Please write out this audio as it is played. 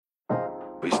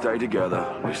We stay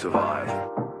together, we survive.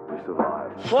 We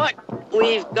survive. What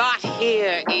we've got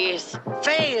here is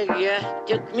failure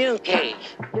to communicate.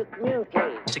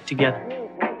 Stick together.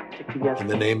 Stick together. In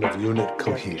the name of unit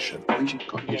cohesion.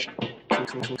 Cohesion.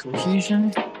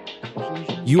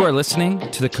 You are listening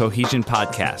to the Cohesion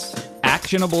Podcast.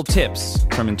 Actionable tips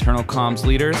from internal comms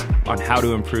leaders on how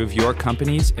to improve your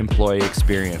company's employee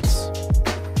experience.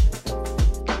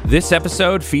 This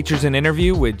episode features an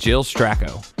interview with Jill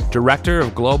Stracko, Director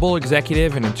of Global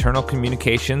Executive and Internal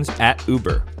Communications at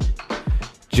Uber.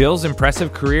 Jill's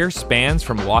impressive career spans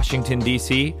from Washington,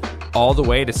 D.C., all the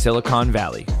way to Silicon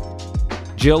Valley.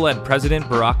 Jill led President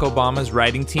Barack Obama's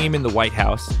writing team in the White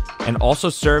House and also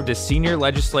served as senior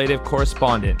legislative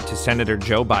correspondent to Senator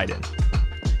Joe Biden.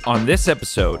 On this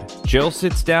episode, Jill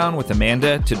sits down with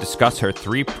Amanda to discuss her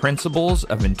 3 principles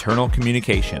of internal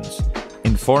communications: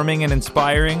 informing and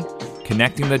inspiring,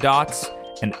 connecting the dots,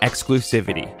 and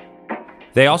exclusivity.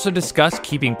 They also discuss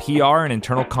keeping PR and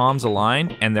internal comms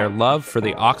aligned and their love for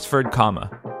the Oxford comma.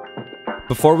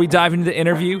 Before we dive into the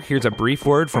interview, here's a brief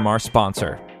word from our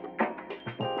sponsor.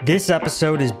 This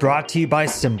episode is brought to you by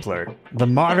Simpler, the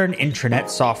modern intranet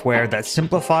software that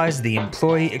simplifies the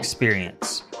employee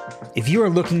experience. If you are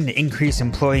looking to increase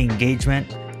employee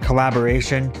engagement,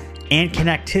 collaboration, and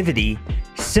connectivity,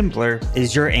 Simpler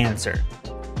is your answer.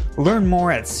 Learn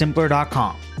more at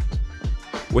simpler.com.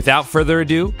 Without further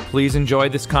ado, please enjoy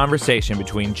this conversation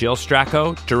between Jill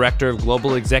Stracko, Director of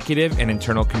Global Executive and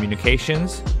Internal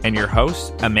Communications, and your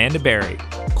host, Amanda Berry,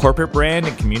 Corporate Brand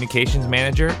and Communications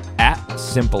Manager at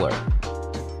Simpler.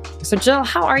 So Jill,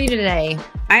 how are you today?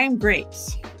 I am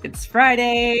great. It's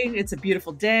Friday. It's a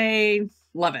beautiful day.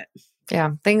 Love it.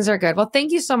 Yeah, things are good. Well,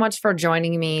 thank you so much for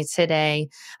joining me today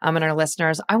and our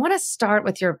listeners. I want to start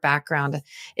with your background.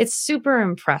 It's super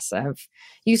impressive.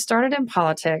 You started in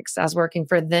politics as working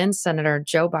for then Senator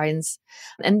Joe Biden's,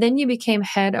 and then you became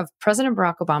head of President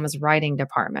Barack Obama's writing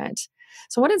department.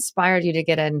 So what inspired you to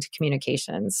get into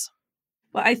communications?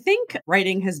 Well, I think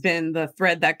writing has been the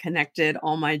thread that connected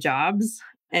all my jobs.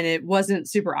 And it wasn't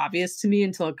super obvious to me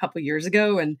until a couple years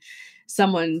ago. And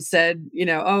someone said,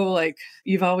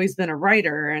 you've always been a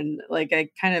writer. And I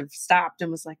kind of stopped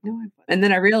and was like, no. And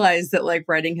then I realized that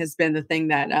writing has been the thing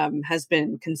that has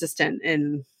been consistent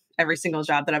in every single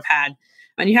job that I've had.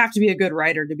 And you have to be a good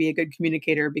writer to be a good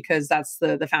communicator, because that's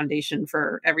the foundation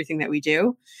for everything that we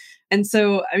do. And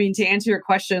so, to answer your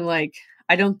question,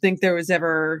 I don't think there was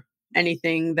ever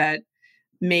anything that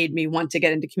made me want to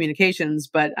get into communications,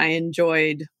 but I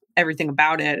enjoyed everything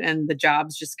about it. And the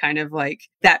jobs just kind of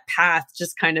that path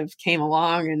just kind of came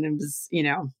along, and it was,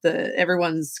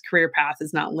 everyone's career path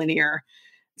is not linear.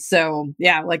 So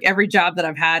yeah, every job that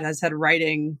I've had has had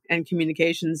writing and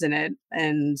communications in it.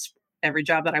 And every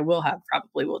job that I will have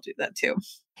probably will do that too.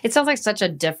 It sounds like such a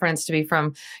difference to be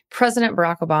from President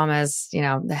Barack Obama's,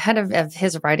 the head of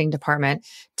his writing department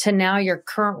to now your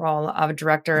current role of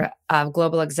Director of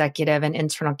Global Executive and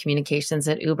Internal Communications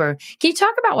at Uber. Can you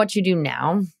talk about what you do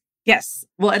now? Yes.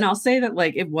 Well, and I'll say that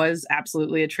it was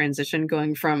absolutely a transition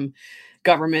going from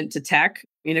government to tech,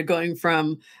 going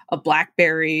from a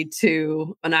BlackBerry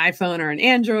to an iPhone or an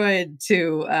Android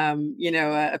to,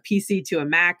 a PC to a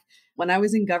Mac. When I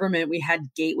was in government, we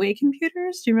had gateway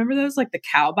computers. Do you remember those? The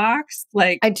cow box?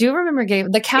 I do remember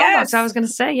the cow box. I was going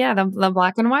to say, yeah, the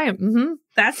black and white. Mm-hmm.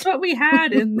 That's what we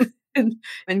had in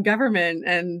government.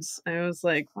 And I was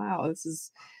like, wow, this is...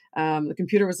 the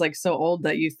computer was so old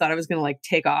that you thought it was going to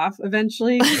take off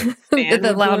eventually.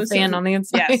 The loud fan on the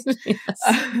inside. Yes.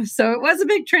 Yes. So it was a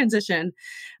big transition.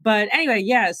 But anyway,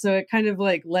 yeah. So it kind of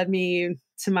led me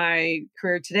to my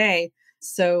career today.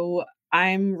 So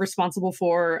I'm responsible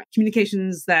for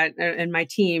communications and my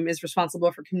team is responsible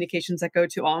for communications that go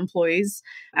to all employees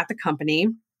at the company,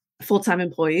 full-time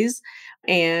employees.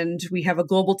 And we have a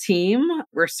global team.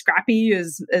 We're scrappy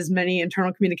as many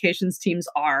internal communications teams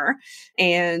are.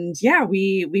 And yeah,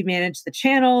 we manage the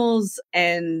channels.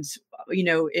 And,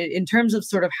 in terms of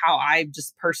sort of how I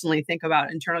just personally think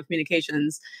about internal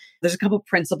communications, there's a couple of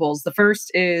principles. The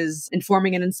first is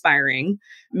informing and inspiring,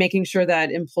 making sure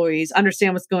that employees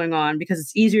understand what's going on, because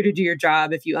it's easier to do your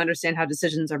job if you understand how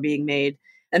decisions are being made.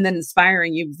 And then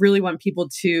inspiring, you really want people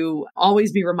to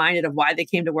always be reminded of why they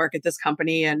came to work at this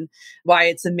company and why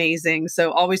it's amazing.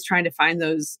 So always trying to find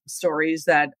those stories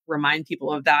that remind people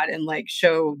of that and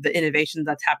show the innovation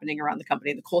that's happening around the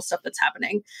company, the cool stuff that's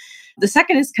happening. The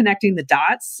second is connecting the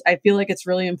dots. I feel like it's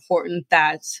really important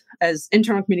that as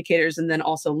internal communicators and then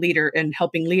also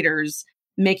helping leaders,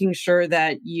 making sure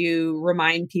that you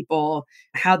remind people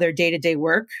how their day-to-day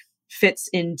work fits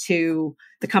into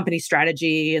the company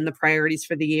strategy and the priorities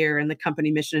for the year and the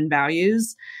company mission and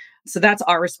values. So that's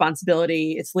our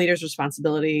responsibility. It's leaders'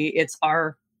 responsibility. It's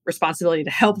our responsibility to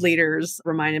help leaders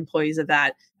remind employees of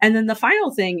that. And then the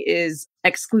final thing is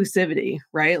exclusivity,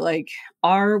 right? Like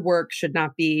our work should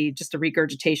not be just a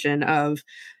regurgitation of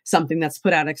something that's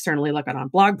put out externally, like on a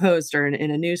blog post or in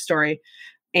a news story.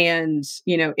 And,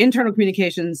 internal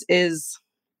communications is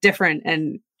different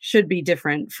and should be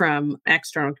different from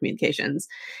external communications.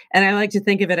 And I like to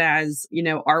think of it as,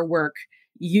 our work,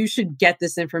 you should get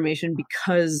this information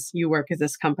because you work at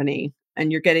this company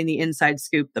and you're getting the inside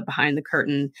scoop, the behind the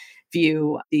curtain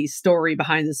view, the story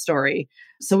behind the story.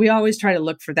 So we always try to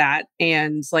look for that.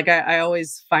 And like, I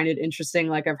always find it interesting.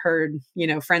 Like I've heard,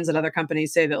 friends at other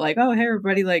companies say that like, oh, hey,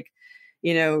 everybody, like,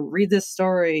 read this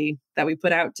story that we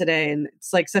put out today. And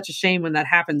it's like such a shame when that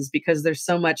happens because there's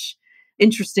so much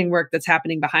interesting work that's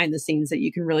happening behind the scenes that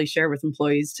you can really share with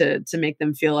employees to make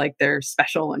them feel like they're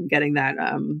special and getting that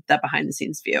that behind the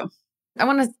scenes view. I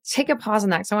want to take a pause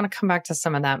on that because I want to come back to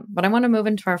some of that, but I want to move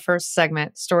into our first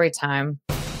segment, story time.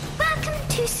 Welcome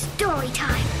to story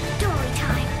time. Story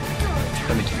time. Story time.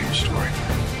 Let me tell you a story.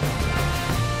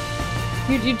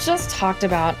 You just talked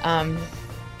about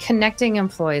connecting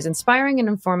employees, inspiring and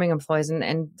informing employees.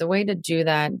 And the way to do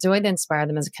that, the way to inspire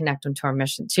them is to connect them to our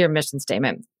mission, to your mission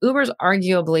statement. Uber's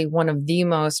arguably one of the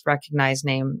most recognized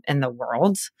name in the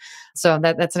world. So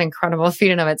that's an incredible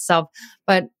feat in of itself.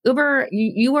 But Uber,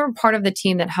 you were part of the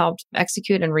team that helped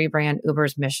execute and rebrand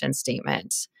Uber's mission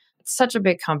statement. It's such a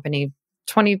big company,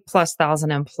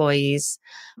 20,000+ employees.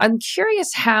 I'm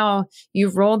curious how you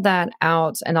rolled that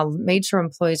out and made sure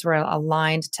employees were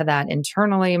aligned to that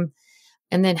internally.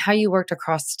 And then how you worked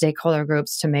across stakeholder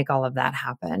groups to make all of that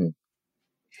happen.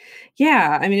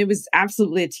 Yeah, I mean, it was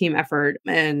absolutely a team effort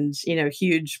and,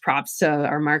 huge props to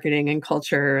our marketing and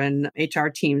culture and HR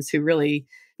teams who really,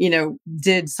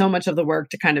 did so much of the work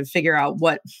to kind of figure out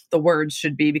what the words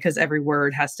should be because every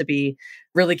word has to be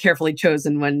really carefully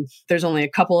chosen when there's only a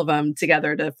couple of them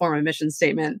together to form a mission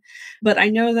statement. But I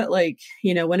know that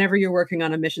whenever you're working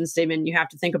on a mission statement, you have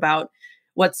to think about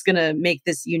what's going to make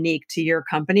this unique to your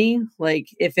company. Like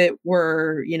if it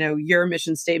were, your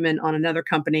mission statement on another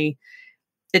company,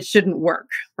 it shouldn't work,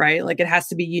 right? Like it has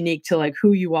to be unique to like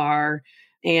who you are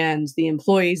and the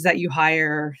employees that you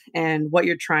hire and what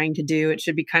you're trying to do. It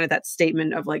should be kind of that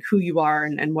statement of like who you are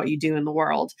and what you do in the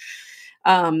world.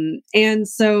 And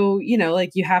so,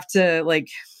 you have to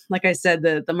like I said,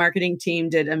 the marketing team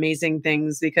did amazing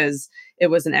things because it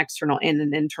was an external and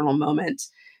an internal moment.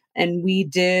 And we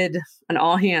did an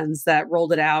all hands that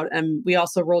rolled it out. And we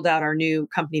also rolled out our new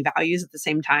company values at the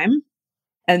same time.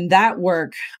 And that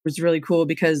work was really cool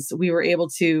because we were able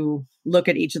to look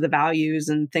at each of the values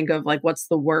and think of like, what's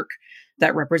the work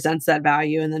that represents that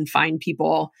value, and then find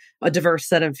people, a diverse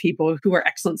set of people who are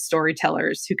excellent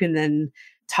storytellers who can then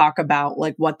talk about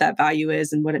like what that value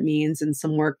is and what it means, and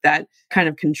some work that kind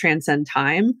of can transcend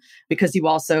time, because you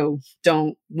also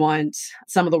don't want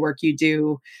some of the work you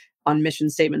do on mission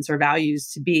statements or values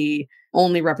to be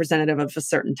only representative of a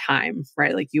certain time,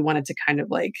 right? Like you want it to kind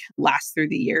of like last through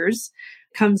the years.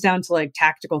 Comes down to like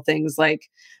tactical things like,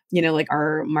 like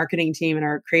our marketing team and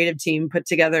our creative team put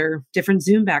together different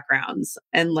Zoom backgrounds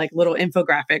and like little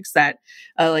infographics that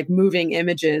like moving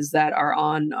images that are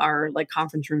on our like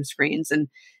conference room screens, and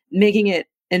making it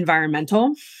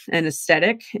environmental and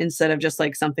aesthetic instead of just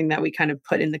like something that we kind of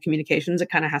put in the communications. It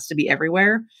kind of has to be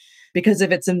everywhere. Because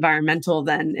if it's environmental,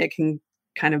 then it can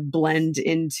kind of blend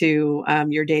into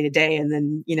your day to day, and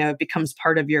then it becomes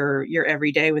part of your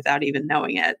everyday without even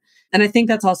knowing it. And I think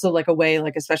that's also like a way,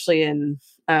 like especially in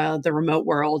the remote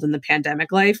world and the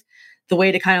pandemic life, the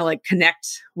way to kind of like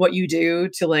connect what you do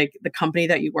to like the company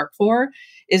that you work for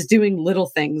is doing little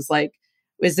things like,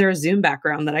 is there a Zoom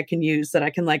background that I can use that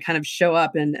I can like kind of show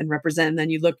up and represent? And then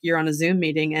you're on a Zoom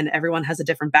meeting and everyone has a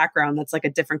different background that's like a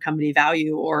different company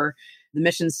value or the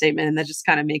mission statement. And that just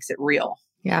kind of makes it real.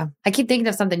 Yeah. I keep thinking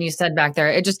of something you said back there.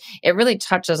 It really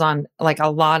touches on like a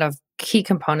lot of key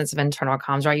components of internal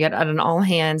comms, right? You had an all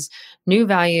hands, new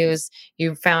values.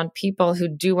 You found people who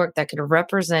do work that could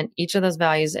represent each of those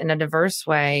values in a diverse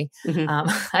way.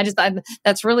 Mm-hmm. I just thought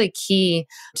that's really key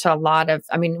to a lot of,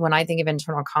 when I think of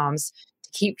internal comms, to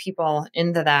keep people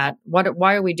into that.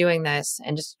 Why are we doing this?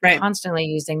 And just constantly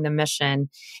using the mission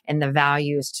and the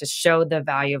values to show the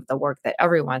value of the work that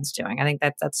everyone's doing. I think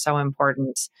that's so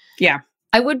important. Yeah.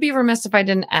 I would be remiss if I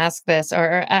didn't ask this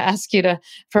or ask you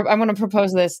I want to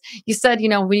propose this. You said,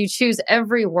 when you choose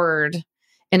every word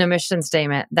in a mission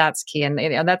statement, that's key. And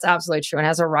that's absolutely true. And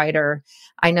as a writer,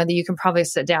 I know that you can probably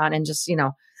sit down and just,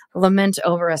 lament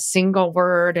over a single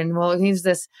word and well, it means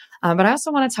this. But I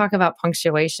also want to talk about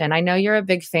punctuation. I know you're a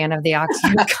big fan of the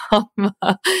octave comma.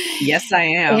 Yes, I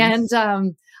am.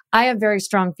 And I have very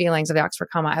strong feelings of the Oxford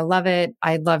comma. I love it.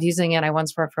 I love using it. I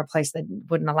once worked for a place that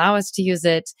wouldn't allow us to use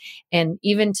it. And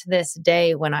even to this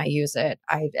day, when I use it,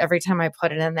 every time I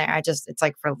put it in there, it's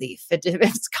like relief.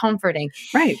 It's comforting.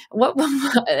 Right.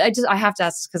 I have to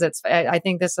ask because I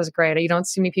think this is great. You don't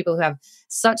see many people who have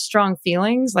such strong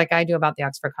feelings like I do about the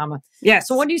Oxford comma. Yes.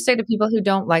 So what do you say to people who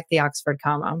don't like the Oxford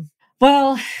comma?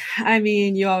 Well, I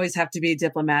mean, you always have to be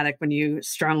diplomatic when you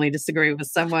strongly disagree with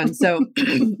someone. So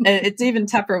it's even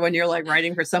tougher when you're like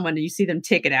writing for someone and you see them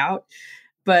take it out.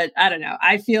 But I don't know.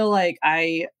 I feel like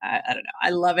I don't know.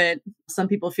 I love it. Some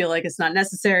people feel like it's not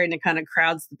necessary and it kind of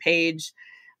crowds the page.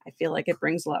 I feel like it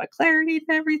brings a lot of clarity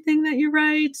to everything that you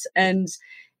write. And,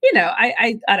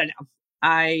 I don't know.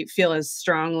 I feel as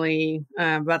strongly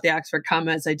about the Oxford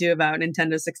comma as I do about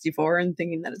Nintendo 64 and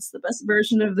thinking that it's the best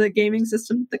version of the gaming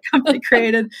system the company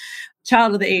created.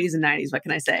 Child of the 80s and 90s, what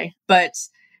can I say? But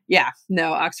yeah,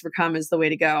 no, Oxford comma is the way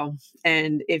to go.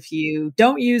 And if you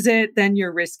don't use it, then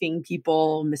you're risking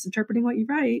people misinterpreting what you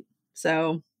write.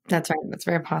 So that's right. That's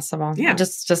very possible. Yeah.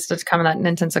 Just to come on that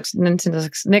Nintendo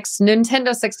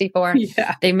 64.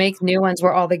 Yeah. They make new ones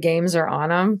where all the games are on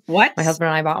them. What? My husband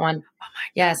and I bought one. Oh my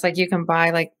God. Yeah, it's like you can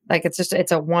buy like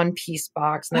it's a one piece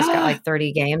box and it's got like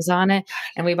 30 games on it.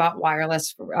 And we bought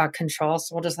wireless control,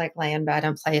 so we'll just like lay in bed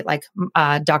and play it like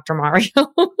Dr. Mario.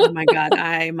 Oh my God,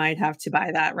 I might have to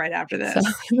buy that right after this.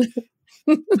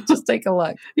 So, just take a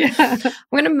look. Yeah.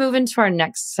 We're going to move into our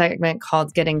next segment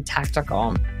called Getting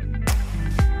Tactical.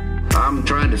 I'm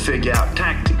trying to figure out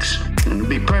tactics. And to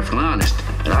be perfectly honest,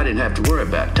 I didn't have to worry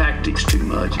about tactics too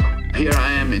much. Here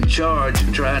I am in charge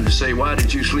and trying to say, why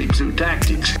did you sleep through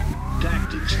tactics?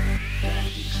 Tactics.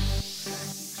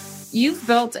 You've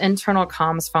built internal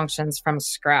comms functions from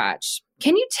scratch.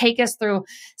 Can you take us through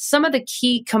some of the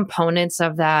key components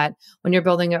of that when you're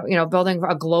building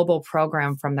a global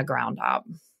program from the ground up?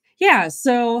 Yeah.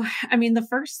 So, I mean, the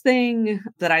first thing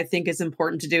that I think is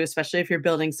important to do, especially if you're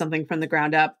building something from the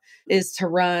ground up, is to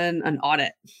run an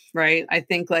audit, right? I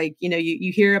think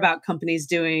you hear about companies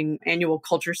doing annual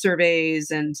culture surveys,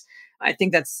 and I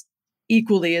think that's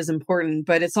equally as important,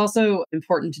 but it's also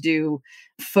important to do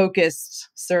focused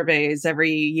surveys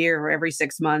every year or every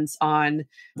 6 months on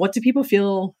what do people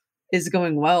feel is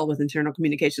going well with internal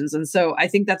communications. And so I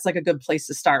think that's like a good place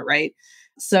to start, right?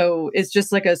 So it's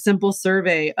just like a simple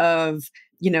survey of,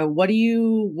 what do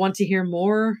you want to hear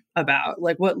more about?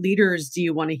 Like, what leaders do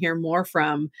you want to hear more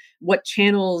from? What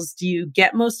channels do you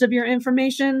get most of your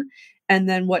information? And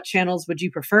then what channels would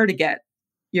you prefer to get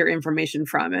your information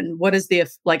from? And what is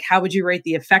how would you rate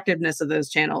the effectiveness of those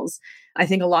channels? I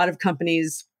think a lot of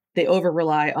companies, they over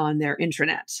rely on their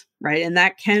intranet, right? And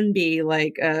that can be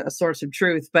like a source of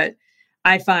truth, but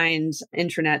I find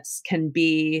intranets can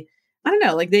be,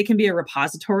 they can be a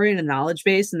repository and a knowledge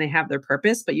base, and they have their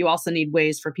purpose, but you also need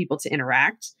ways for people to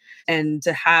interact and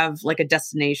to have like a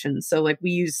destination. So like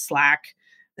we use Slack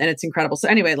and it's incredible. So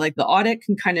anyway, like the audit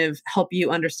can kind of help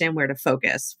you understand where to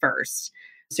focus first,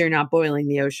 so you're not boiling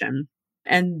the ocean.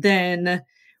 And then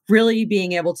really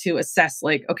being able to assess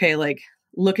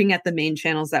looking at the main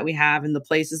channels that we have and the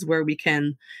places where we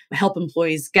can help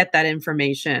employees get that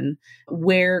information.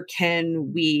 Where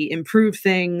can we improve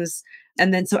things?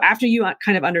 And then so after you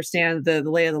kind of understand the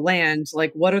lay of the land,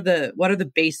 like what are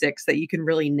the basics that you can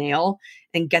really nail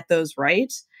and get those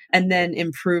right? And then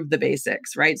improve the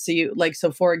basics, right?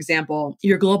 So for example,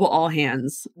 your global all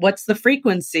hands, what's the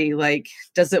frequency? Like,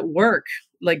 does it work?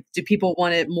 Like, do people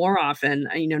want it more often?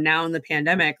 Now in the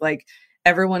pandemic, like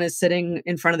everyone is sitting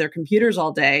in front of their computers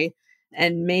all day,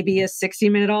 and maybe a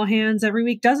 60-minute all hands every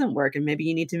week doesn't work. And maybe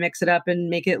you need to mix it up and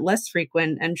make it less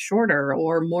frequent and shorter,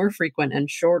 or more frequent and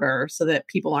shorter, so that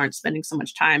people aren't spending so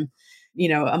much time,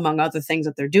 among other things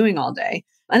that they're doing all day.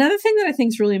 Another thing that I think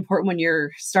is really important when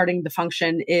you're starting the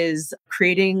function is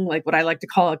creating like what I like to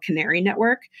call a canary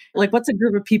network. Like, what's a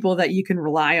group of people that you can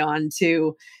rely on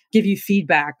to give you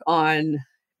feedback on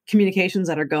communications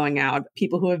that are going out,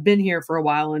 people who have been here for a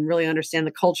while and really understand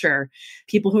the culture,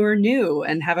 people who are new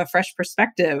and have a fresh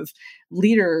perspective,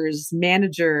 leaders,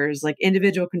 managers, like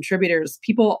individual contributors,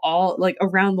 people all like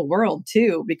around the world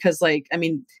too. Because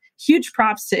huge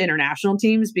props to international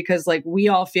teams, because like we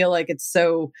all feel like it's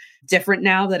so different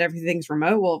now that everything's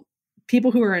remote. Well,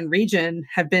 people who are in region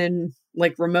have been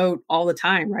like remote all the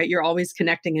time, right? You're always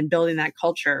connecting and building that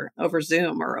culture over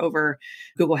Zoom or over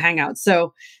Google Hangouts.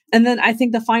 So, and then I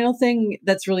think the final thing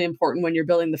that's really important when you're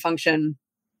building the function,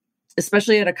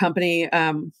 especially at a company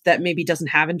that maybe doesn't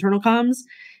have internal comms,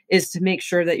 is to make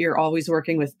sure that you're always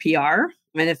working with PR.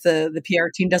 And if the PR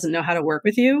team doesn't know how to work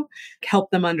with you,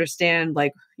 help them understand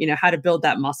like, how to build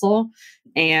that muscle.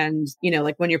 And,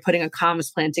 like when you're putting a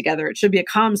comms plan together, it should be a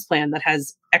comms plan that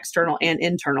has external and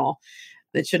internal.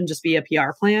 It shouldn't just be a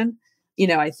PR plan.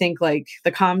 I think like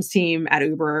the comms team at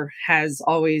Uber has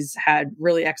always had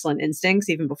really excellent instincts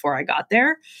even before I got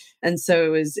there. And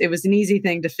so it was an easy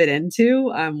thing to fit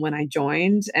into when I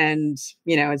joined. And,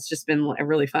 it's just been a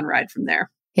really fun ride from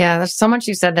there. Yeah, there's so much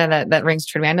you said that rings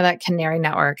true to me. I know that canary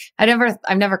network.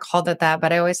 I've never called it that,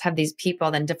 but I always have these people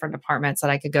in different departments that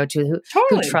I could go to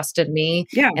who trusted me,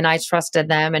 and I trusted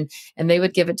them, and they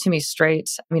would give it to me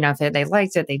straight. If they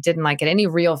liked it, they didn't like it, any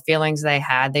real feelings they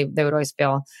had, they would always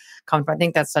feel comfortable. I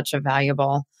think that's such a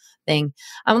valuable thing.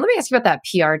 Let me ask you about that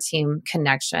PR team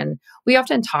connection. We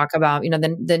often talk about,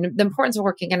 the importance of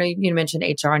working. I know you mentioned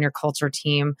HR on your culture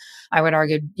team. I would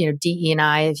argue,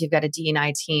 DE&I, if you've got a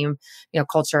DE&I team,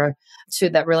 culture too,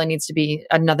 that really needs to be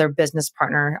another business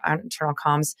partner on internal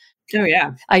comms. Oh,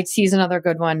 yeah. IT is another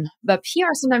good one. But PR,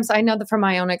 sometimes I know that from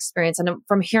my own experience and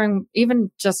from hearing,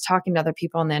 even just talking to other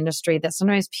people in the industry, that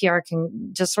sometimes PR can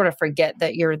just sort of forget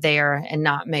that you're there and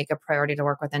not make a priority to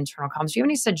work with internal comms. Do you have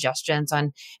any suggestions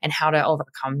on how to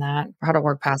overcome that, or how to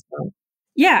work past that?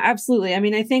 Yeah, absolutely. I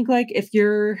mean, I think like if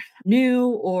you're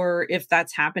new or if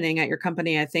that's happening at your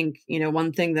company, I think,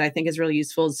 one thing that I think is really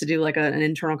useful is to do like an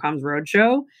internal comms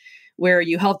roadshow where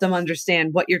you help them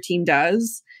understand what your team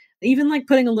does. Even like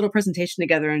putting a little presentation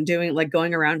together and doing like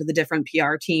going around to the different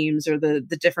PR teams or the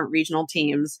different regional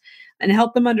teams and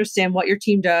help them understand what your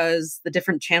team does, the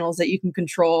different channels that you can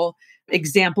control,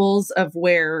 examples of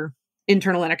where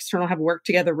internal and external have worked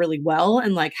together really well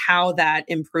and like how that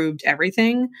improved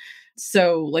everything.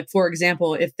 So like, for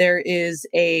example, if there is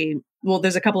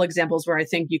there's a couple examples where I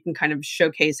think you can kind of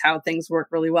showcase how things work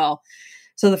really well.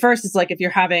 So the first is like, if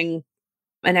you're having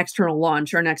an external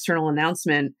launch or an external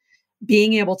announcement,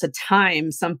 being able to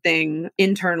time something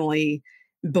internally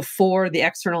before the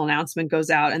external announcement goes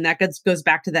out. And that goes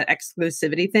back to that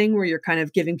exclusivity thing where you're kind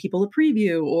of giving people a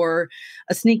preview or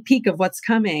a sneak peek of what's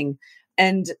coming.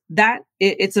 And that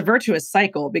it's a virtuous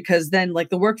cycle because then like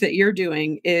the work that you're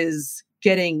doing is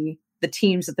getting the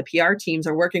teams that the PR teams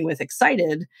are working with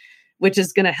excited, which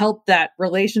is going to help that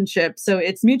relationship. So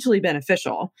it's mutually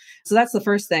beneficial. So that's the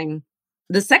first thing.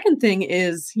 The second thing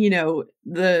is,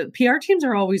 the PR teams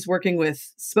are always working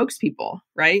with spokespeople,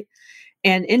 right?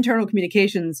 And internal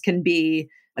communications can be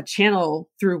a channel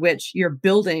through which you're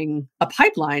building a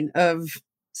pipeline of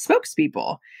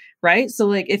spokespeople, right? So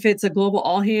like if it's a global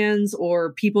all hands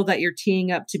or people that you're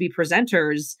teeing up to be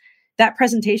presenters, that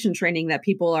presentation training that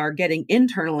people are getting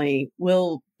internally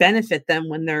will benefit them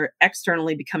when they're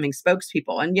externally becoming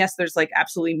spokespeople. And yes, there's like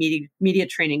absolutely media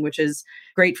training, which is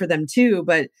great for them too.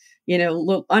 But,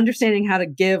 understanding how to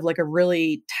give like a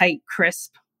really tight,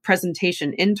 crisp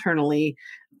presentation internally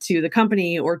to the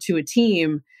company or to a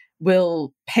team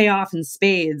will pay off in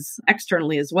spades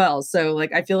externally as well. So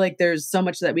like, I feel like there's so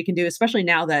much that we can do, especially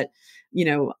now that,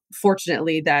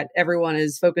 fortunately that everyone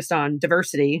is focused on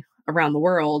diversity around the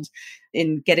world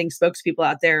in getting spokespeople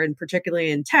out there, and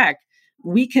particularly in tech,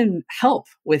 we can help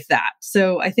with that.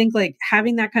 So I think like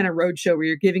having that kind of roadshow where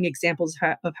you're giving examples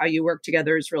of how you work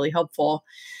together is really helpful.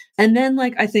 And then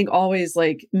like, I think always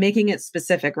like making it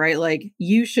specific, right? Like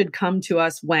you should come to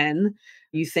us when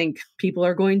you think people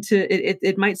are going to,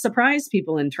 it might surprise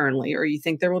people internally, or you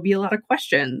think there will be a lot of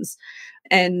questions.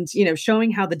 And,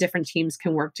 showing how the different teams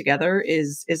can work together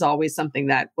is always something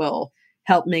that will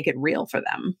help make it real for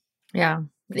them. Yeah.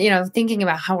 Thinking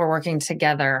about how we're working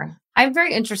together, I'm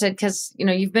very interested because,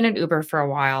 you've been at Uber for a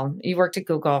while. You worked at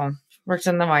Google, worked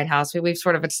in the White House. We've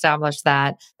sort of established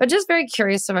that. But just very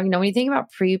curious about, when you think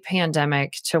about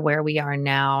pre-pandemic to where we are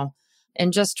now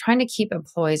and just trying to keep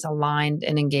employees aligned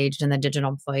and engaged in the digital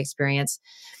employee experience,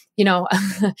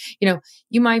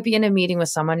 you might be in a meeting with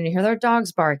someone and you hear their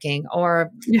dogs barking, or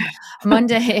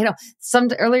Monday,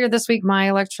 earlier this week, my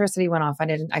electricity went off.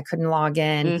 I couldn't log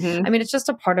in. Mm-hmm. I mean, it's just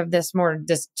a part of this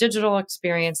digital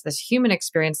experience, this human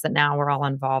experience that now we're all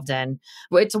involved in.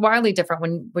 It's wildly different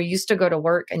when we used to go to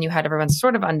work and you had everyone's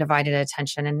sort of undivided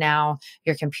attention, and now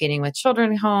you're competing with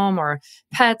children at home or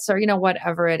pets or,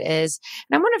 whatever it is.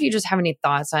 And I wonder if you just have any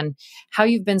thoughts on how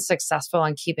you've been successful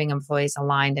in keeping employees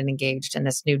aligned and engaged in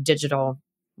this new digital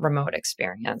remote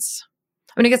experience.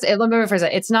 I mean, I guess let me rephrase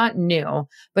it. It's not new,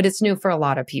 but it's new for a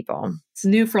lot of people. It's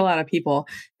new for a lot of people.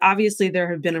 Obviously, there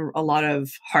have been a lot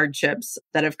of hardships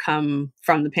that have come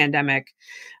from the pandemic.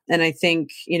 And I think,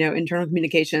 internal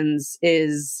communications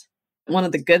is one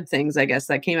of the good things, I guess,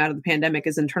 that came out of the pandemic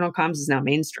is internal comms is now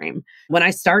mainstream. When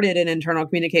I started in internal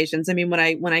communications, I mean, when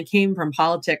I came from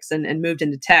politics and moved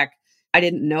into tech, I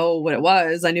didn't know what it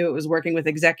was. I knew it was working with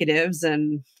executives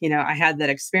and, I had that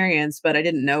experience, but I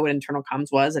didn't know what internal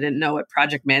comms was. I didn't know what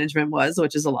project management was,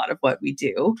 which is a lot of what we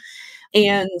do.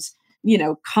 And,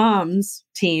 comms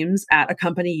teams at a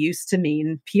company used to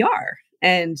mean PR.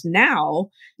 And now,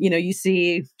 you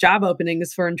see job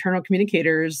openings for internal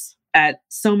communicators at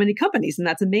so many companies, and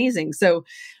that's amazing. So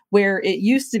where it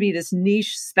used to be this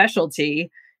niche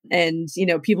specialty and,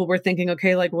 people were thinking,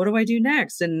 okay, like, what do I do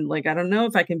next? And like, I don't know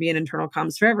if I can be in internal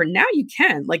comms forever. Now you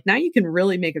can, now you can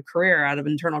really make a career out of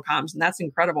internal comms. And that's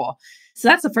incredible. So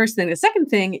that's the first thing. The second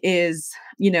thing is,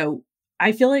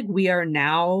 I feel like we are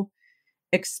now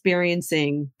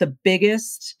experiencing the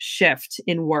biggest shift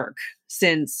in work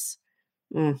since,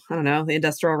 I don't know, the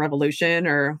Industrial Revolution,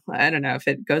 or I don't know if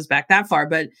it goes back that far.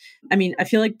 But I mean, I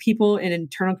feel like people in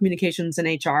internal communications and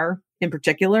HR in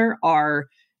particular are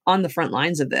on the front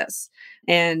lines of this.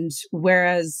 And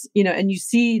whereas, and you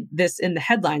see this in the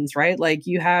headlines, right? Like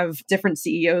you have different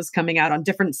CEOs coming out on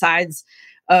different sides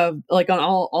of like on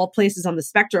all places on the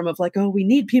spectrum of like, oh, we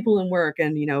need people in work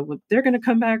and, they're going to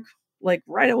come back like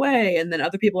right away. And then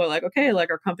other people are like, okay,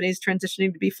 like our company's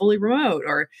transitioning to be fully remote,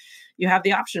 or you have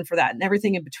the option for that and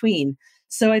everything in between.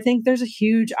 So I think there's a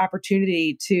huge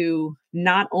opportunity to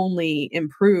not only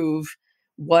improve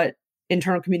what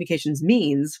internal communications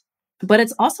means, but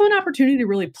it's also an opportunity to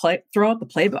really throw out the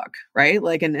playbook, right?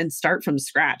 Like, and start from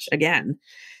scratch again.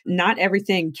 Not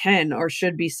everything can or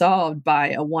should be solved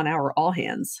by a 1 hour all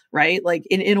hands, right? Like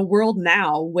in a world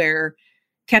now where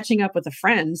catching up with a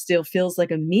friend still feels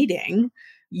like a meeting,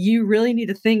 you really need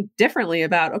to think differently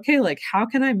about, okay, like how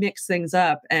can I mix things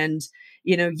up? And,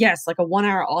 yes, like a 1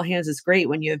 hour all hands is great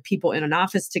when you have people in an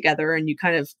office together and you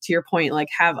kind of, to your point, like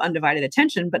have undivided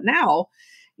attention. But now,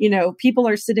 people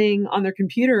are sitting on their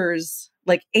computers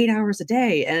like 8 hours a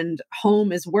day, and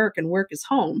home is work and work is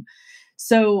home.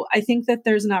 So I think that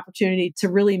there's an opportunity to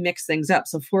really mix things up.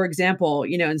 So for example,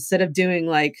 instead of doing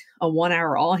like a 1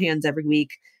 hour all hands every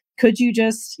week, could you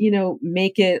just,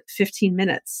 make it 15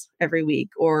 minutes every week,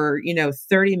 or,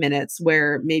 30 minutes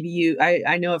where maybe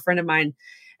I know a friend of mine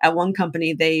at one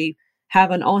company, they have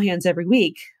an all hands every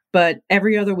week, but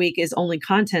every other week is only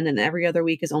content and every other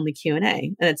week is only Q&A.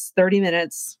 And it's 30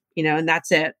 minutes, and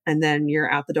that's it. And then you're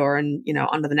out the door and,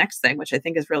 on to the next thing, which I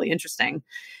think is really interesting.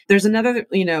 There's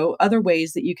other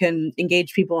ways that you can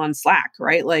engage people on Slack,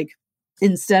 right? Like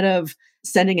instead of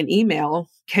sending an email,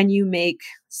 can you make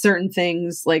certain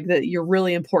things like your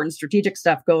really important strategic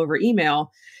stuff go over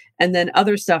email, and then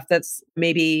other stuff that's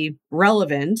maybe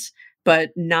relevant, but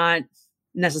not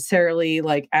necessarily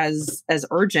like as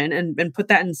urgent and put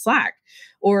that in Slack?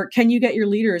 Or can you get your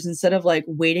leaders, instead of like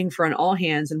waiting for an all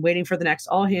hands and waiting for the next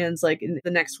all hands, like in the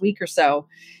next week or so,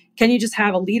 can you just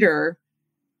have a leader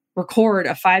record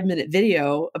a 5-minute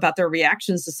video about their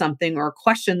reactions to something or a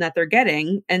question that they're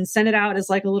getting and send it out as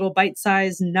like a little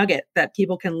bite-sized nugget that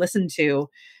people can listen to?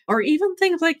 Or even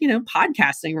things like,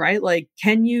 podcasting, right? Like,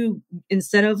 can you,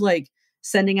 instead of like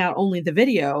sending out only the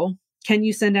video, can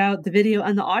you send out the video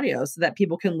and the audio so that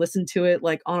people can listen to it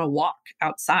like on a walk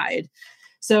outside?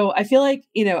 So I feel like,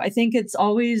 I think it's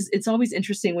always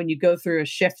interesting when you go through a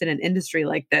shift in an industry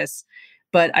like this,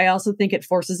 but I also think it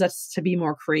forces us to be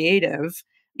more creative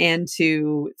and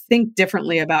to think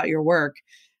differently about your work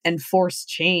and force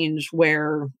change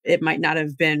where it might not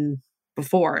have been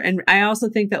before. And I also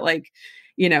think that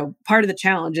part of the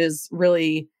challenge is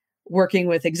really working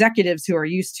with executives who are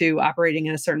used to operating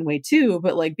in a certain way too,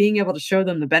 but like being able to show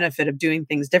them the benefit of doing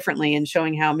things differently and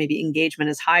showing how maybe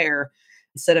engagement is higher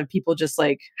instead of people just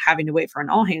like having to wait for an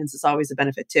all hands is always a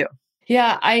benefit too.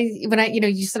 Yeah,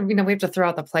 you said, we have to throw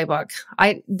out the playbook.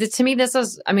 To me, this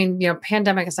is,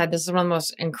 pandemic aside, this is one of the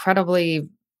most incredibly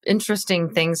interesting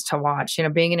things to watch,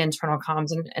 being in internal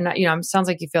comms. And it sounds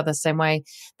like you feel the same way,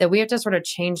 that we have to sort of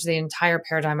change the entire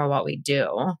paradigm of what we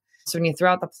do. So when you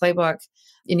throw out the playbook,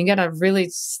 and you got to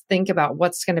really think about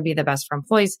what's going to be the best for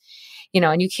employees,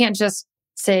 and you can't just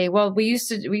say, well, we used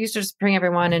to just bring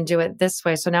everyone and do it this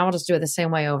way, so now we'll just do it the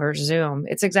same way over Zoom.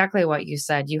 It's exactly what you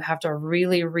said. You have to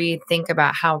really rethink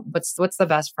about what's the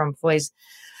best for employees,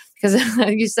 because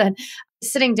you said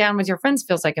sitting down with your friends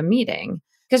feels like a meeting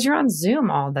because you're on Zoom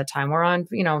all the time. We're on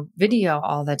video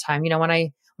all the time.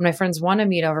 When my friends want to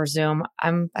meet over Zoom,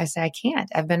 I say, I can't.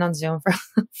 I've been on Zoom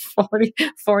for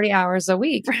 40 hours a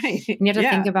week. Right. And you have to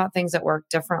think about things that work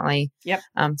differently. Yep.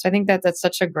 So I think that's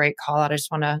such a great call out. I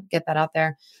just want to get that out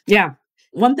there. Yeah.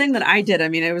 One thing that I did,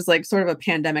 it was like sort of a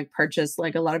pandemic purchase,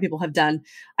 like a lot of people have done.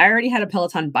 I already had a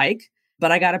Peloton bike,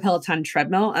 but I got a Peloton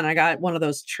treadmill and I got one of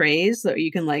those trays that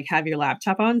you can like have your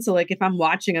laptop on. So like if I'm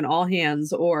watching an all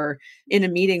hands or in a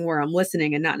meeting where I'm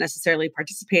listening and not necessarily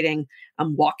participating,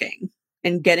 I'm walking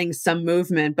and getting some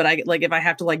movement. But I like if I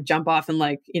have to like jump off and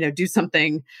like, do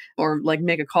something or like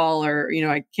make a call or,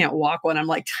 I can't walk when I'm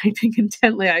like typing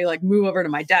intently, I like move over to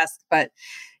my desk. But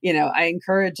I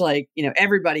encourage like,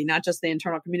 everybody, not just the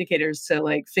internal communicators, to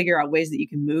like figure out ways that you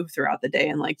can move throughout the day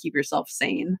and like keep yourself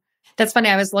sane. That's funny.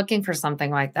 I was looking for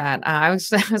something like that. I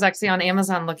was actually on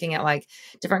Amazon looking at like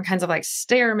different kinds of like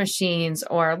stair machines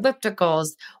or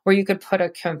ellipticals where you could put a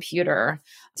computer.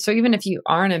 So even if you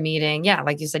are in a meeting, yeah,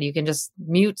 like you said, you can just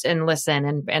mute and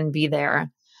listen and be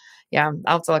there. Yeah,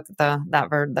 I'll have to look at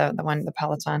the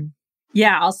Peloton.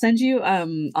 Yeah, I'll send you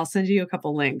a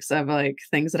couple links of like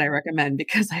things that I recommend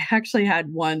because I actually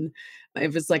had one.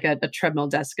 It was like a treadmill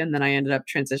desk, and then I ended up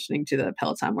transitioning to the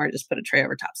Peloton where I just put a tray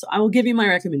over top. So I will give you my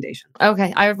recommendation.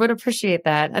 Okay, I would appreciate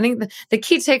that. I think the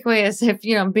key takeaway is if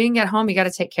being at home, you got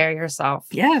to take care of yourself.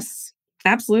 Yes,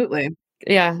 absolutely.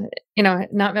 Yeah,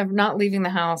 not leaving the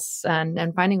house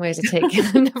and finding ways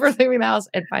to never leaving the house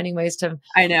and finding ways to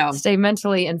stay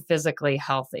mentally and physically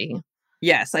healthy.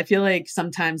 Yes, I feel like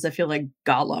sometimes I feel like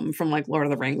Gollum from like Lord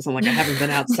of the Rings. I'm like, I haven't been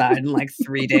outside in like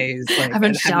 3 days. Like, I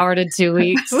haven't showered in 2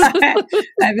 weeks. I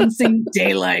haven't seen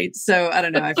daylight. So I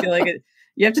don't know. I feel like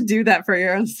you have to do that for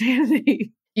your own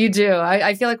sanity. You do.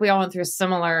 I feel like we all went through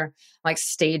similar like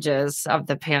stages of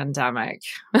the pandemic.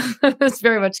 It's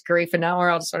very much grief. And now we're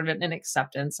all just sort of in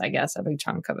acceptance, I guess, a big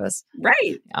chunk of us.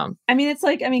 Right. I mean, it's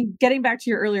like, getting back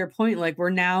to your earlier point, like we're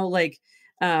now like,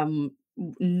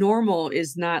 normal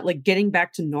is not like getting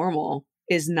back to normal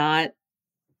is not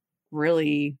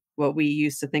really what we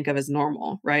used to think of as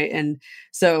normal. Right. And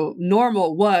so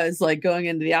normal was like going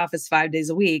into the office 5 days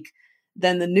a week.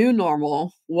 Then the new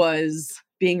normal was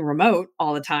being remote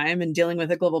all the time and dealing with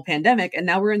a global pandemic. And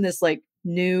now we're in this like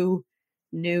new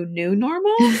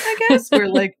normal, I guess, where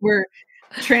like we're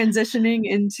transitioning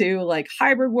into like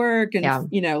hybrid work and,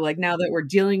 like now that we're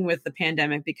dealing with the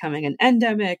pandemic becoming an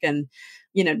endemic and,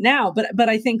 now, but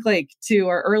I think like to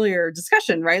our earlier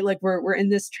discussion, right? Like we're in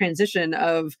this transition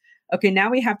of, okay,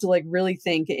 now we have to like really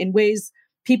think in ways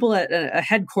people at a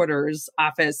headquarters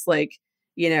office, like,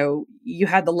 you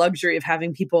had the luxury of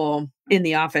having people in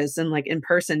the office and like in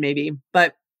person maybe,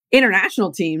 but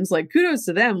international teams, like kudos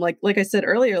to them. Like I said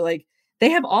earlier, like they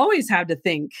have always had to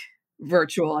think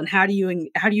virtual and how do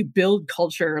you build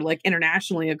culture like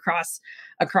internationally across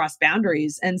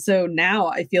boundaries. And so now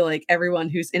I feel like everyone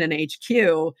who's in an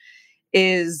HQ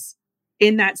is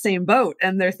in that same boat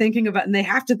and they're thinking about, and they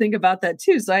have to think about that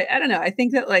too. So I don't know. I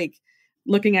think that like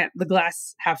looking at the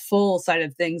glass half full side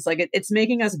of things, like it's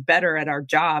making us better at our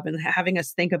job and having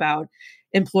us think about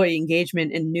employee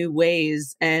engagement in new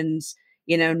ways. And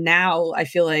now I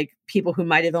feel like people who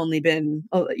might have only been,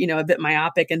 a bit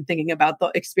myopic and thinking about the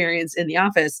experience in the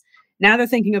office, now they're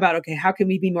thinking about, okay, how can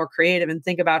we be more creative and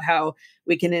think about how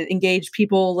we can engage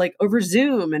people like over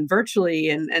Zoom and virtually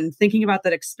and thinking about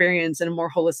that experience in a more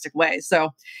holistic way. So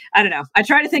I don't know. I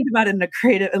try to think about it in a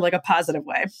creative, like a positive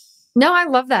way. No, I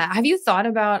love that. Have you thought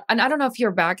about, and I don't know if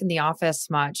you're back in the office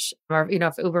much or,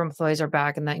 if Uber employees are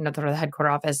back in the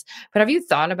headquarter office, but have you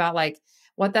thought about like,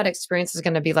 what that experience is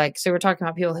going to be like? So we're talking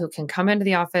about people who can come into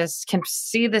the office, can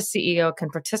see the CEO, can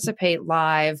participate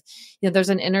live. There's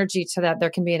an energy to that. There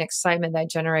can be an excitement that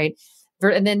generate.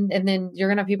 And then you're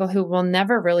going to have people who will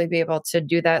never really be able to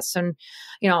do that. So,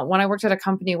 when I worked at a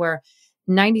company where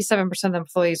 97% of the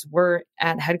employees were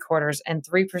at headquarters and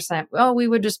 3%, we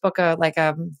would just book a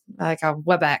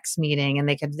WebEx meeting and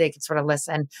they could sort of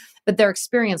listen, but their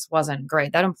experience wasn't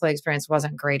great. That employee experience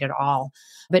wasn't great at all.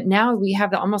 But now we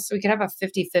could have a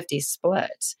 50-50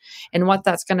 split. And what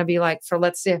that's going to be like for,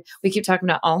 let's say we keep talking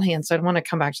about all hands. So I want to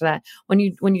come back to that. When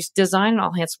you design an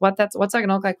all hands, what's that going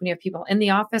to look like when you have people in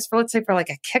the office for, let's say for like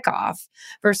a kickoff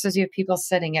versus you have people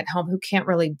sitting at home who can't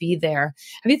really be there.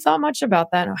 Have you thought much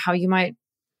about that or how you might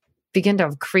begin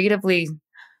to creatively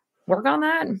work on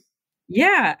that?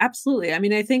 Yeah, absolutely. I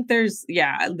mean, I think there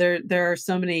are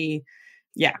so many,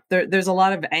 there's a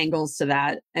lot of angles to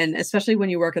that. And especially when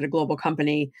you work at a global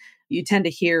company, you tend to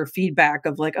hear feedback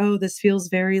of like, oh, this feels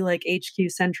very like HQ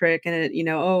centric. And it,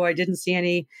 I didn't see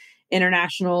any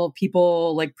international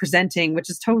people like presenting, which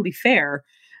is totally fair.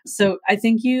 So I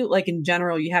think in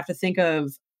general, you have to think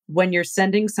of when you're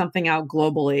sending something out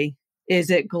globally, is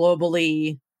it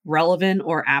globally relevant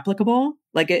or applicable?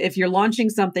 Like if you're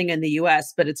launching something in the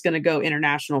US, but it's going to go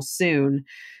international soon,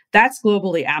 that's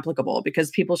globally applicable because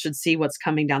people should see what's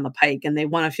coming down the pike and they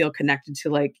want to feel connected to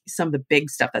like some of the big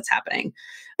stuff that's happening.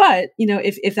 But,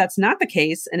 if that's not the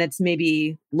case and it's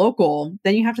maybe local,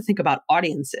 then you have to think about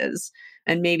audiences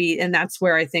and that's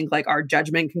where I think like our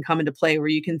judgment can come into play, where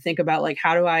you can think about like,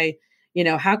 how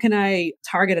can I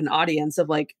target an audience of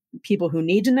like people who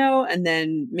need to know, and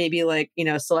then maybe like,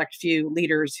 select few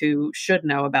leaders who should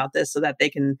know about this so that they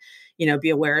can,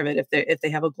 be aware of it if they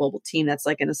have a global team that's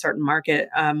like in a certain market.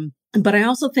 But I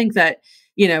also think that,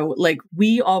 like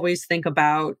we always think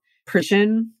about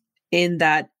precision in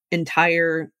that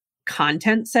entire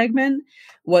content segment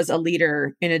was a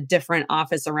leader in a different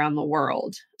office around the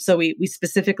world. So we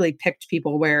specifically picked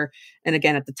people where, and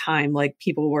again, at the time, like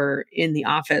people were in the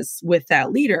office with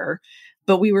that leader,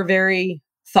 but we were very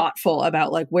thoughtful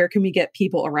about like, where can we get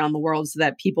people around the world so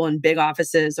that people in big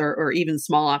offices or even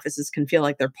small offices can feel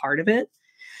like they're part of it.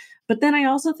 But then I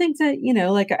also think that,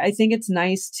 like, I think it's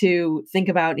nice to think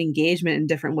about engagement in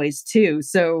different ways too.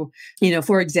 So,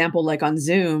 for example, like on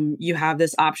Zoom, you have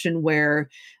this option where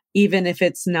even if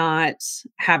it's not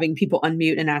having people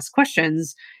unmute and ask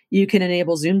questions, you can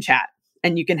enable Zoom chat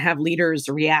and you can have leaders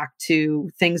react to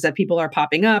things that people are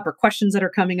popping up or questions that are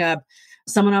coming up.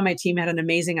 Someone on my team had an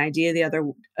amazing idea the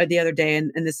other day,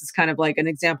 and this is kind of like an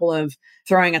example of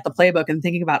throwing at the playbook and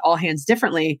thinking about all hands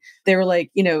differently. They were like,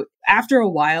 after a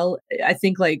while, I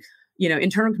think like,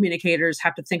 internal communicators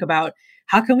have to think about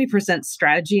how can we present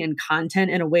strategy and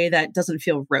content in a way that doesn't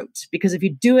feel rote? Because if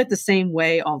you do it the same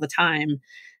way all the time,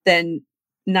 then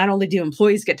not only do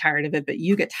employees get tired of it, but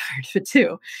you get tired of it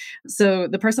too. So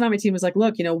the person on my team was like,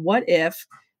 look, what if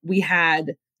we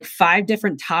had 5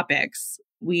 different topics?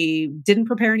 We didn't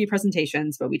prepare any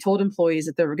presentations, but we told employees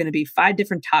that there were going to be 5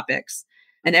 different topics,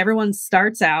 and everyone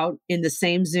starts out in the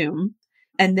same Zoom.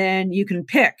 And then you can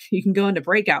go into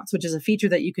breakouts, which is a feature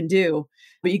that you can do,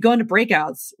 but you go into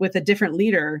breakouts with a different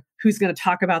leader who's going to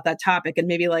talk about that topic and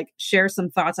maybe like share some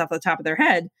thoughts off the top of their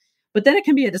head. But then it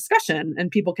can be a discussion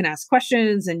and people can ask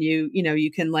questions and you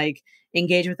can like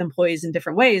engage with employees in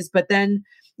different ways. But then,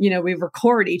 we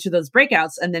record each of those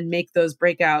breakouts and then make those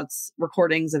breakouts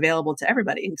recordings available to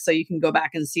everybody. So you can go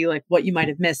back and see like what you might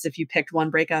have missed if you picked one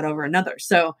breakout over another.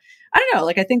 So I don't know,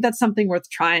 like, I think that's something worth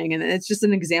trying. And it's just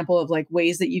an example of like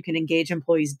ways that you can engage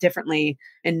employees differently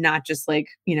and not just like,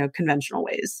 conventional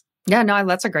ways. Yeah, no,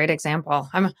 that's a great example.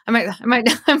 I might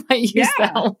use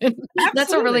that one.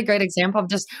 That's a really great example of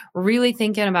just really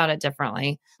thinking about it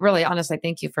differently. Really, honestly,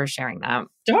 thank you for sharing that.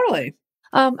 Totally.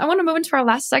 I want to move into our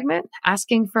last segment,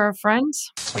 asking for a friend.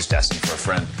 Just asking for a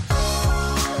friend.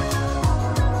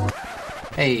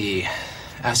 Hey,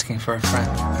 asking for a friend.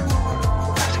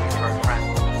 Asking for a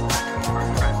friend.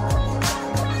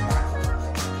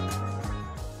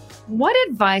 What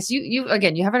advice, you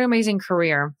have an amazing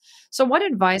career. So what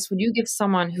advice would you give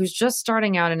someone who's just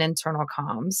starting out in internal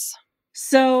comms?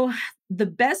 So the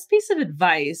best piece of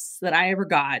advice that I ever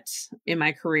got in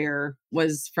my career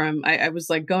was from, I was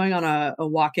like going on a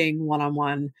walking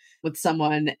one-on-one with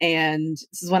someone. And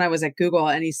this is when I was at Google,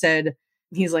 and he's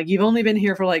like, you've only been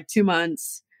here for like 2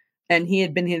 months. And he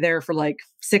had been there for like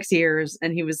 6 years.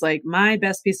 And he was like, my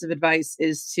best piece of advice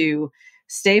is to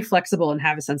stay flexible and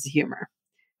have a sense of humor.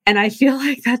 And I feel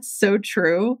like that's so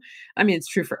true. I mean, it's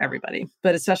true for everybody,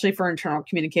 but especially for internal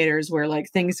communicators where like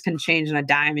things can change on a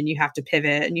dime and you have to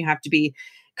pivot and you have to be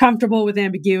comfortable with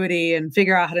ambiguity and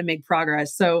figure out how to make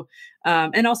progress. So,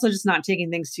 and also just not taking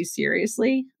things too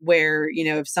seriously where,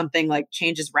 if something like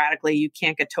changes radically, you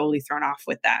can't get totally thrown off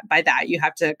with that. By that, you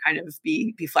have to kind of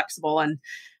be flexible and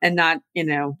not,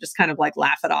 just kind of like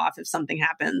laugh it off if something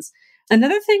happens.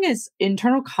 Another thing is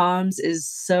internal comms is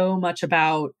so much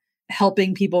about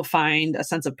helping people find a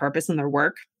sense of purpose in their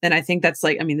work. And I think that's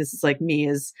like, this is like me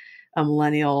as a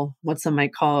millennial, what some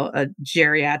might call a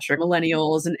geriatric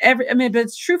millennials but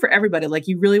it's true for everybody. Like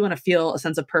you really want to feel a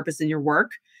sense of purpose in your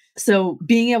work. So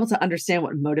being able to understand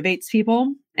what motivates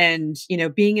people and,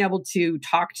 being able to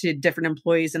talk to different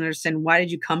employees and understand, why did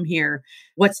you come here?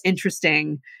 What's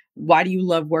interesting? Why do you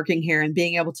love working here? And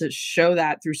being able to show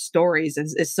that through stories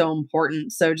is so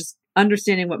important. So just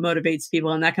understanding what motivates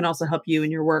people. And that can also help you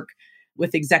in your work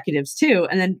with executives too.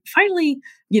 And then finally,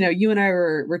 you and I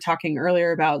were talking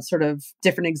earlier about sort of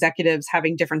different executives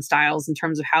having different styles in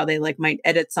terms of how they like might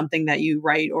edit something that you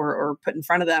write or put in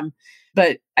front of them.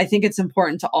 But I think it's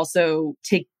important to also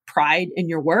take pride in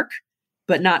your work,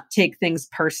 but not take things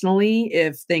personally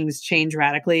if things change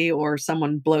radically or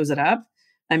someone blows it up.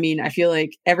 I feel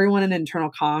like everyone in internal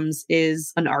comms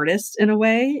is an artist in a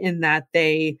way, in that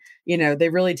they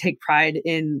really take pride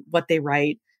in what they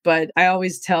write. But I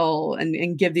always tell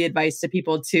and give the advice to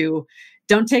people to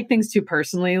don't take things too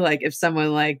personally. Like if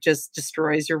someone like just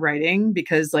destroys your writing,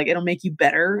 because like it'll make you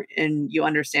better and you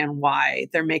understand why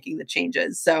they're making the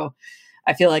changes. So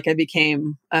I feel like I've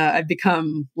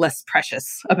become less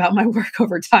precious about my work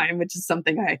over time, which is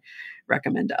something I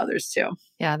recommend to others too.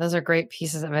 Yeah, those are great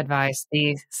pieces of advice.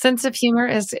 The sense of humor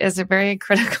is very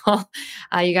critical.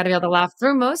 You got to be able to laugh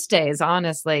through most days,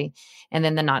 honestly, and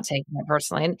then the not taking it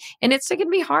personally. And it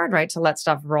can be hard, right, to let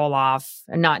stuff roll off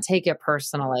and not take it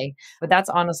personally. But that's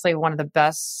honestly one of the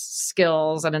best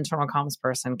skills an internal comms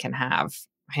person can have,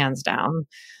 hands down.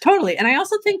 Totally. And I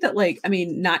also think that like, I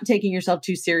mean, not taking yourself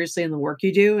too seriously in the work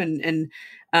you do. And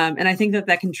I think that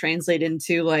that can translate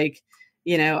into like,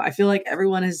 I feel like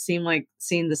everyone has seen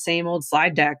the same old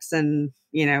slide decks and,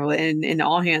 in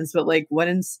all hands, but like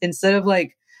instead of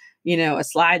like, a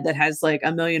slide that has like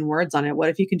a million words on it, what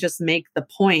if you can just make the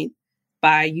point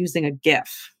by using a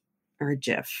GIF or a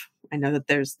GIF? I know that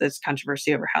there's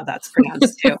controversy over how that's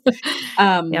pronounced too.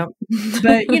 Yep.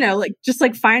 But like just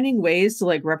like finding ways to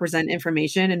like represent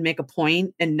information and make a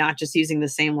point and not just using the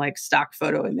same like stock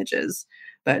photo images,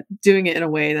 but doing it in a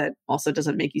way that also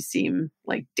doesn't make you seem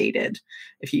like dated.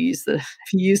 If you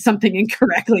use something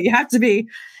incorrectly, you have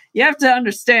to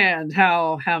understand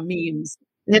how memes.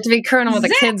 You have to be current on what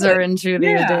the kids are into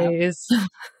these days.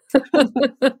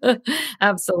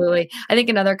 Absolutely. I think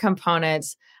another component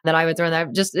that I would throw in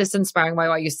that just is inspiring by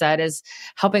what you said is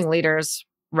helping leaders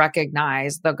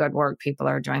recognize the good work people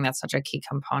are doing. That's such a key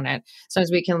component.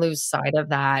 Sometimes we can lose sight of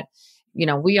that.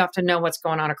 We often know what's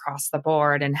going on across the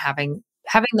board, and having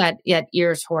that yet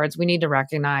ear towards we need to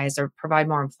recognize or provide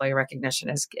more employee recognition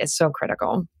is so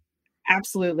critical.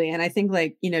 Absolutely. And I think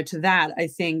like, to that, I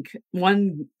think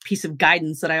one piece of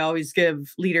guidance that I always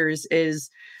give leaders is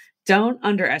don't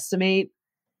underestimate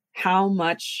how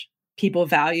much people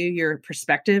value your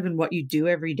perspective and what you do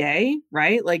every day,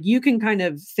 right? Like you can kind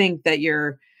of think that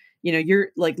you're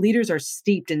like leaders are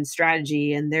steeped in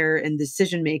strategy and they're in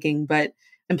decision making, but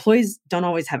employees don't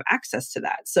always have access to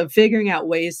that. So figuring out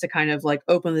ways to kind of like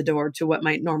open the door to what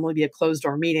might normally be a closed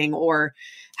door meeting, or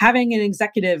having an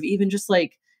executive even just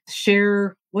like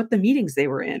share what the meetings they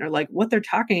were in, or like who they're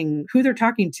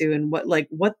talking to, and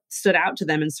what stood out to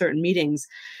them in certain meetings,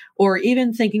 or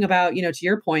even thinking about, to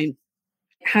your point,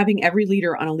 having every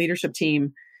leader on a leadership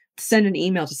team send an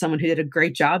email to someone who did a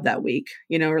great job that week,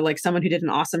 or like someone who did an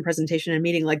awesome presentation in a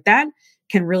meeting. Like that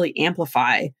can really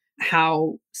amplify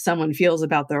how someone feels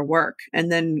about their work.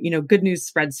 And then, good news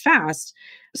spreads fast.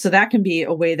 So that can be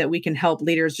a way that we can help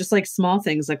leaders, just like small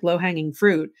things like low-hanging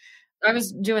fruit. I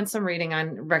was doing some reading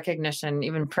on recognition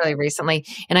even pretty recently.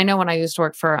 And I know when I used to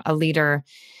work for a leader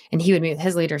and he would meet with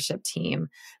his leadership team,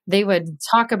 they would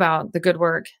talk about the good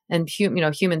work and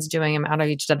humans doing them out of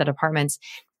each of the departments.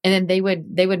 And then they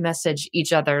would message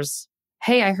each other's,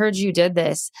 hey, I heard you did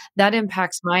this. That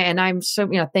impacts and I'm so,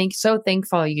 so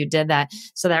thankful you did that.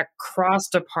 So that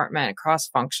cross-department,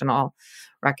 cross-functional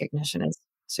recognition is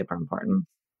super important.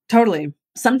 Totally.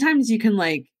 Sometimes you can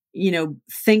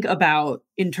think about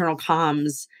internal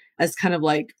comms as kind of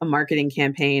like a marketing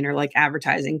campaign or like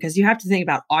advertising, because you have to think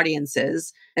about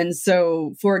audiences. And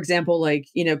so, for example,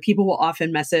 people will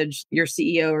often message your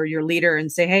CEO or your leader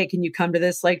and say, hey, can you come to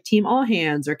this like team all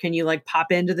hands, or can you like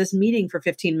pop into this meeting for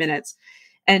 15 minutes?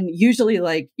 And usually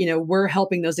we're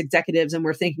helping those executives and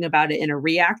we're thinking about it in a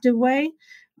reactive way.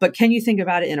 But can you think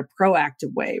about it in a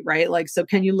proactive way, right? Like, so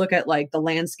can you look at like the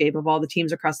landscape of all the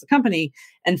teams across the company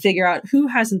and figure out who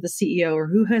hasn't the CEO or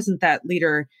who hasn't that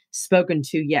leader spoken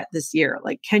to yet this year?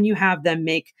 Like, can you have them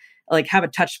have a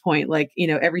touch point,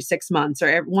 every 6 months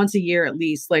or once a year at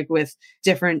least, like with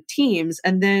different teams?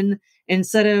 And then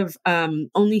instead of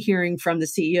only hearing from the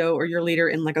CEO or your leader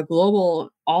in like a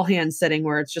global all hands setting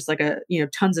where it's just like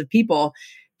tons of people,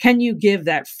 can you give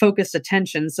that focused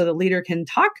attention so the leader can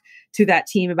talk to that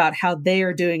team about how they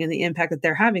are doing and the impact that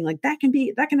they're having? Like that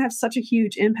can have such a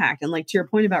huge impact. And like to your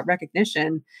point about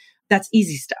recognition, that's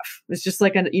easy stuff. It's just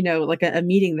like a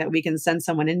meeting that we can send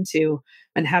someone into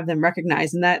and have them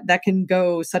recognize, and that can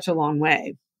go such a long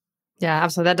way. Yeah,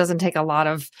 absolutely. That doesn't take a lot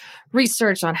of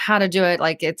research on how to do it.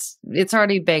 Like it's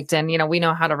already baked in. We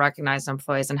know how to recognize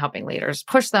employees, and helping leaders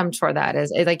push them toward that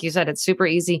is, like you said, it's super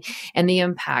easy and the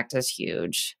impact is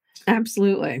huge.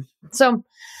 Absolutely. So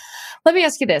let me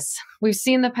ask you this. We've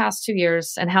seen the past 2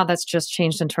 years and how that's just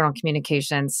changed internal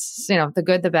communications, the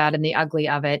good, the bad, and the ugly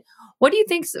of it. What do you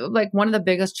think's like one of the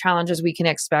biggest challenges we can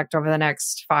expect over the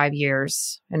next 5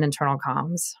 years in internal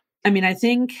comms? I mean, I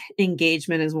think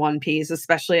engagement is one piece,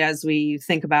 especially as we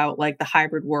think about like the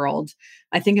hybrid world.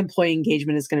 I think employee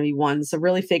engagement is going to be one. So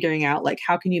really figuring out like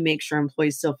how can you make sure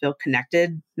employees still feel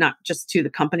connected, not just to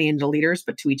the company and the leaders,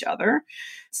 but to each other.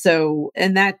 So,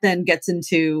 and that then gets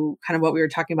into kind of what we were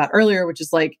talking about earlier, which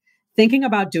is like thinking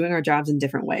about doing our jobs in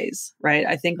different ways, right?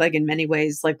 I think like in many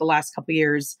ways, like the last couple of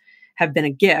years have been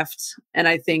a gift. And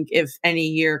I think if any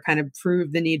year kind of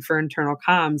proved the need for internal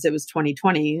comms, it was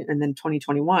 2020 and then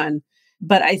 2021.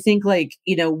 But I think like,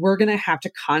 we're going to have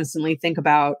to constantly think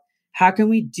about how can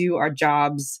we do our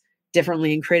jobs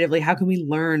differently and creatively? How can we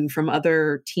learn from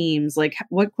other teams? Like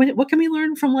what can we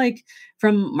learn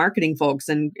from marketing folks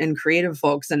and creative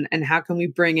folks? And how can we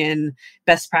bring in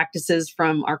best practices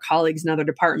from our colleagues in other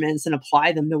departments and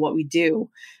apply them to what we do?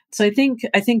 So I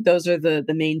think those are the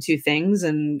main two things,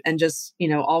 and just,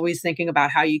 always thinking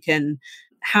about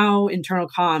how internal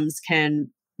comms can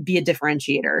be a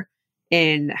differentiator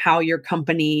in how your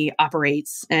company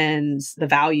operates and the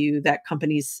value that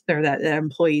companies or that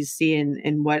employees see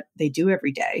in what they do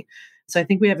every day. So I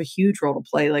think we have a huge role to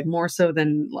play, like more so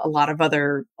than a lot of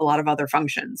other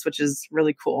functions, which is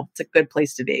really cool. It's a good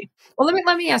place to be. Well,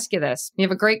 let me ask you this. You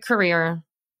have a great career,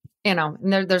 and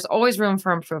there's always room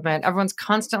for improvement. Everyone's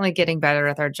constantly getting better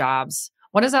at their jobs.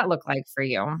 What does that look like for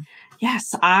you?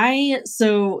 Yes,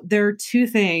 so there are two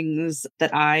things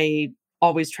that I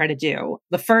always try to do.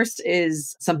 The first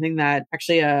is something that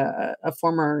actually a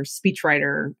former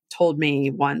speechwriter told me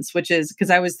once, which is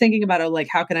because I was thinking about it, like,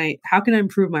 how can I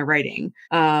improve my writing?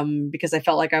 Because I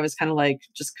felt like I was kind of like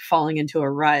just falling into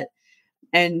a rut.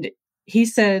 And he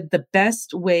said the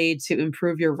best way to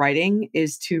improve your writing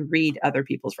is to read other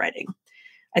people's writing.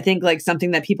 I think like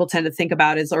something that people tend to think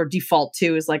about is, or default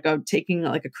to, is like taking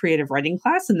like a creative writing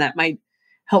class, and that might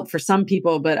help for some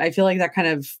people, but I feel like that kind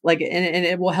of like, and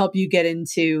it will help you get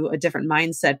into a different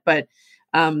mindset. But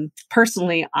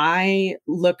personally, I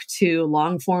look to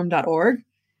longform.org,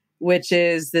 which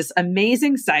is this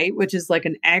amazing site, which is like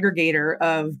an aggregator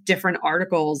of different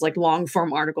articles, like long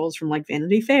form articles from like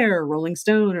Vanity Fair, Rolling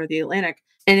Stone, or The Atlantic.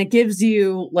 And it gives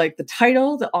you like the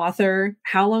title, the author,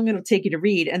 how long it'll take you to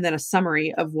read, and then a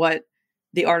summary of what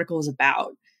the article is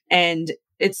about. And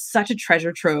it's such a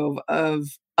treasure trove of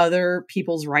other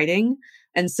people's writing.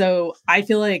 And so I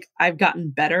feel like I've gotten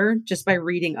better just by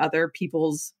reading other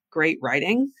people's great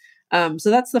writing. So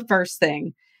that's the first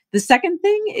thing. The second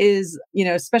thing is,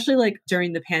 especially like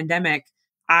during the pandemic,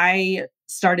 I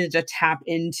started to tap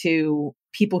into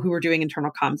people who were doing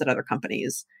internal comms at other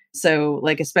companies. So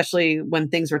like, especially when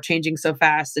things were changing so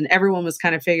fast and everyone was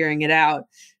kind of figuring it out,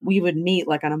 we would meet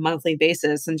like on a monthly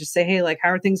basis and just say, hey, like, how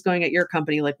are things going at your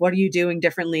company? Like, what are you doing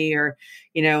differently? Or,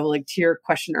 like to your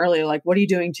question earlier, like, what are you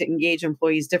doing to engage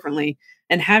employees differently?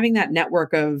 And having that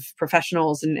network of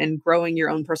professionals and growing your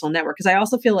own personal network. Because I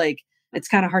also feel like it's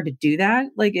kind of hard to do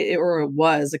that. Like it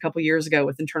was a couple of years ago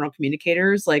with internal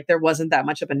communicators, like there wasn't that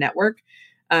much of a network.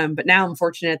 But now I'm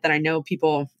fortunate that I know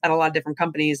people at a lot of different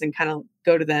companies and kind of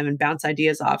go to them and bounce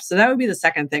ideas off. So that would be the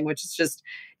second thing, which is just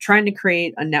trying to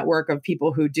create a network of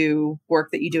people who do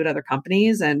work that you do at other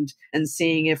companies and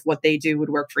seeing if what they do would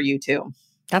work for you too.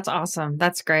 That's awesome.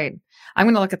 That's great. I'm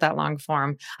going to look at that long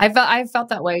form. I felt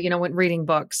that way, when reading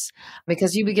books,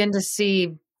 because you begin to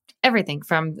see everything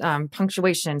from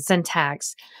punctuation,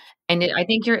 syntax. And I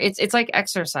think it's like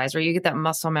exercise where you get that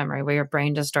muscle memory where your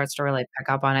brain just starts to really pick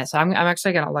up on it. So I'm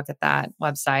actually going to look at that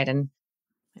website. And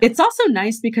it's also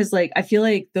nice because like, I feel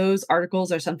like those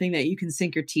articles are something that you can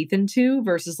sink your teeth into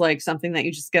versus like something that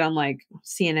you just get on like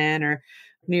CNN or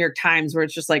New York Times where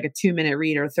it's just like a 2-minute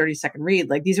read or a 30-second read.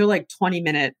 Like these are like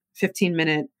 20-minute,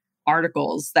 15-minute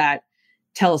articles that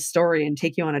tell a story and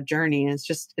take you on a journey. And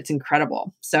it's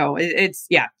incredible. So it's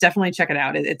definitely check it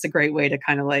out. It's a great way to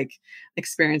kind of like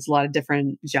experience a lot of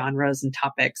different genres and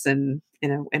topics and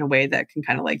in a way that can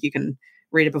kind of like, you can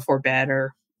read it before bed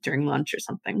or during lunch or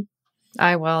something.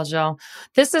 I will, Jill.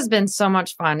 This has been so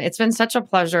much fun. It's been such a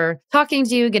pleasure talking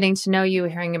to you, getting to know you,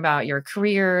 hearing about your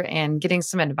career, and getting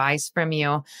some advice from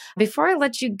you. Before I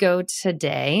let you go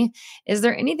today, is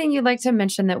there anything you'd like to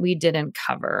mention that we didn't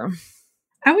cover?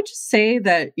 I would just say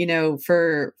that,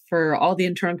 for all the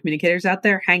internal communicators out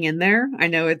there, hang in there. I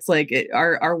know it's like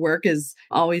our work is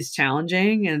always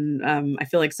challenging. And I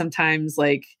feel like sometimes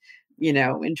like,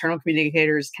 internal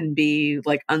communicators can be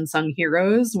like unsung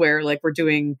heroes where like we're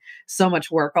doing so much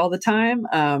work all the time.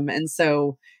 And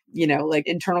so, like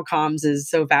internal comms is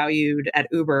so valued at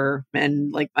Uber,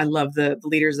 and like I love the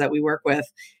leaders that we work with,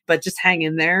 but just hang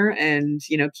in there and,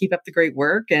 keep up the great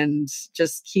work and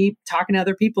just keep talking to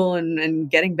other people and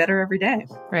getting better every day.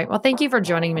 Right. Well, thank you for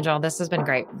joining me, Jill. This has been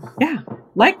great. Yeah,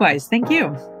 likewise. Thank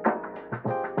you.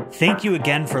 Thank you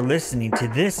again for listening to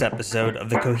this episode of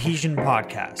the Cohesion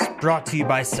Podcast, brought to you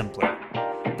by Simpler,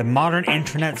 the modern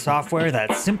intranet software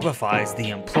that simplifies the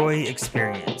employee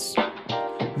experience.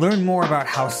 Learn more about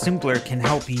how Simpler can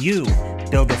help you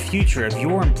build the future of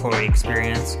your employee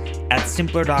experience at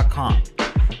simpler.com.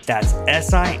 That's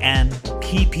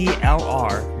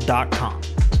SINPPLR.com.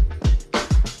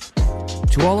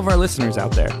 To all of our listeners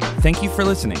out there, thank you for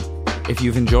listening. If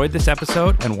you've enjoyed this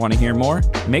episode and want to hear more,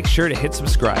 make sure to hit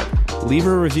subscribe, leave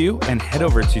a review, and head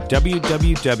over to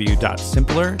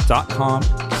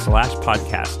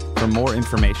www.simpler.com/podcast for more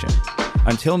information.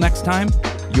 Until next time,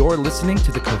 you're listening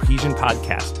to the Cohesion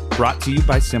Podcast, brought to you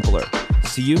by Simpler.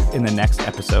 See you in the next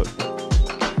episode.